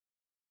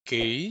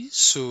Okay,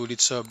 so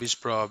let's solve this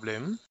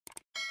problem.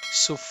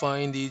 So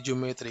find the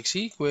geometric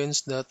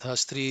sequence that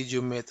has three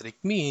geometric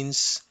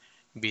means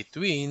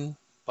between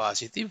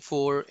positive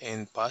 4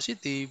 and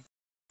positive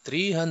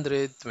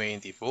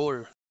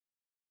 324.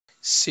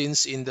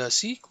 Since in the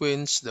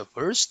sequence the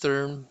first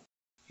term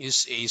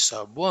is a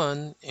sub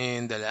 1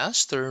 and the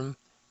last term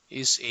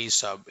is a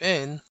sub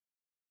n,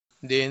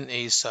 then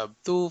a sub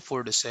 2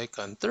 for the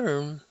second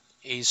term,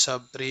 a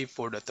sub 3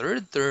 for the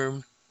third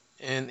term,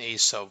 and a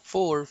sub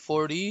 4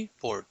 for the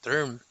fourth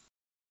term.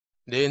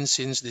 Then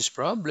since this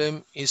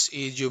problem is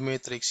a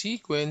geometric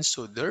sequence,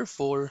 so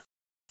therefore,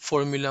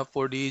 formula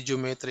for the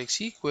geometric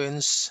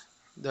sequence,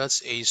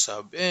 that's a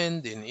sub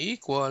n, then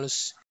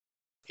equals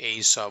a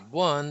sub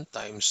 1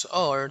 times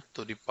r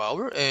to the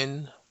power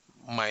n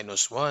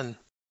minus 1.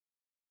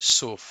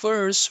 So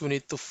first, we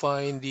need to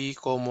find the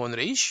common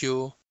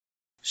ratio.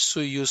 So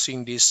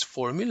using this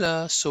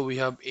formula, so we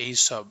have a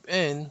sub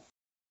n,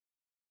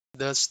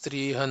 that's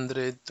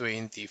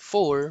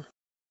 324,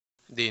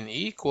 then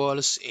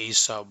equals a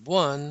sub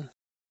 1,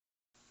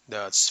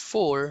 that's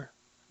 4,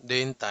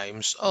 then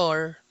times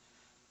r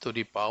to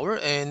the power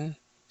n.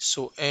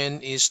 So n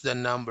is the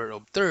number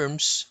of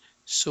terms.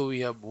 So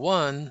we have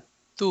 1,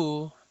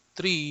 2,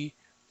 3,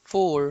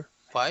 4,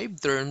 5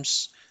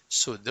 terms.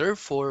 So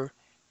therefore,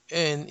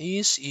 n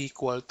is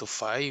equal to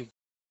 5.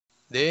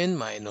 Then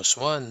minus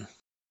 1.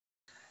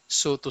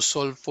 So to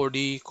solve for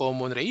the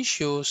common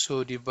ratio,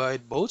 so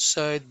divide both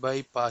sides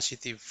by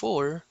positive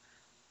 4.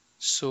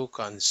 So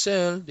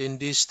cancel, then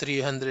this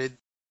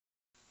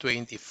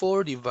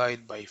 324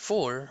 divided by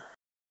 4.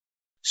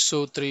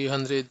 So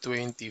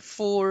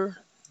 324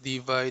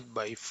 divided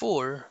by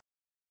 4,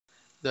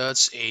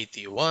 that's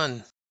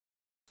 81.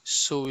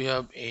 So we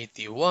have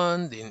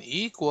 81, then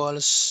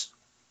equals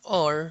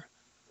r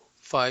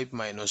 5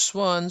 minus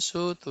 1,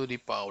 so to the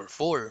power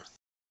 4.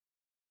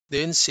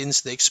 Then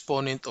since the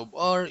exponent of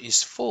r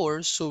is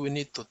 4, so we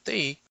need to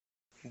take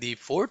the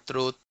fourth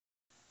root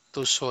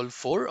to solve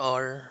for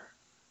r.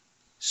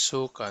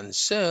 So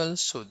cancel,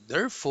 so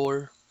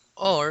therefore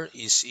r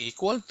is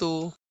equal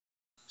to,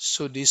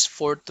 so this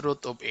fourth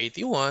root of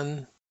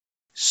 81,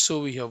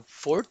 so we have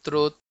fourth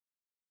root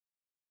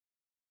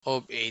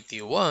of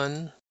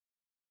 81,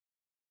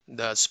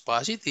 that's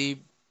positive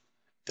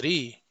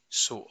 3.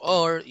 So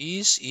r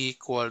is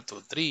equal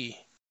to 3.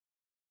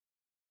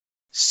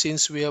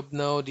 Since we have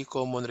now the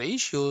common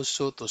ratio,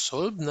 so to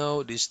solve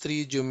now these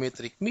three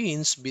geometric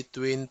means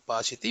between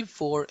positive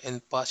 4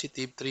 and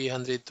positive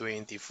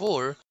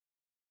 324,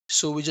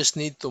 so we just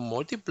need to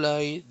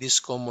multiply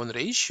this common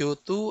ratio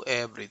to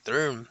every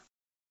term.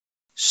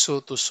 So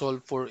to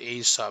solve for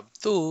a sub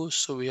 2,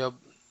 so we have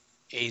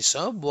a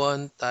sub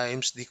 1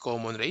 times the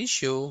common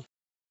ratio.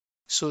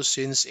 So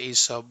since a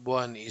sub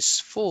 1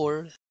 is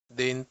 4,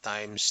 then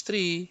times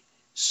 3,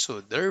 so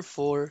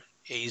therefore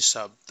a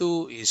sub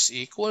 2 is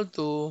equal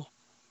to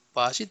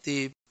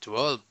positive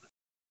 12.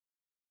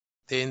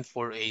 Then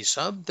for a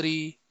sub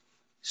 3,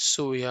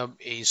 so we have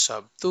a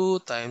sub 2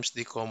 times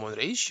the common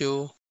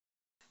ratio.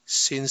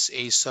 Since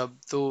a sub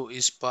 2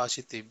 is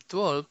positive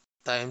 12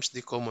 times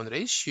the common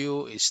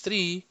ratio is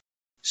 3,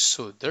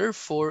 so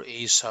therefore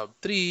a sub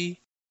 3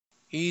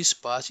 is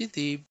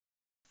positive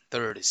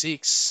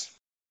 36.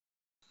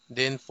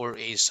 Then for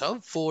a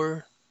sub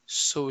 4,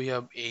 so we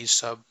have a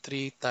sub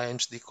 3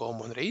 times the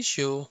common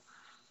ratio,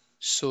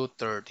 so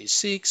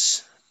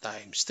 36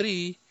 times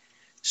 3.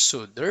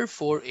 So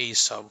therefore a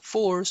sub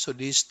 4, so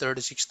this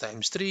 36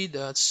 times 3,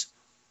 that's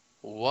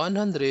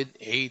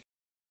 108.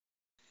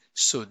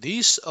 So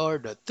these are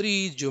the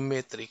three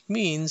geometric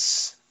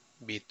means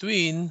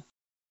between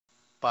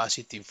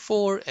positive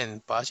 4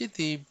 and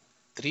positive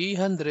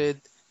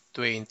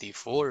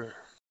 324.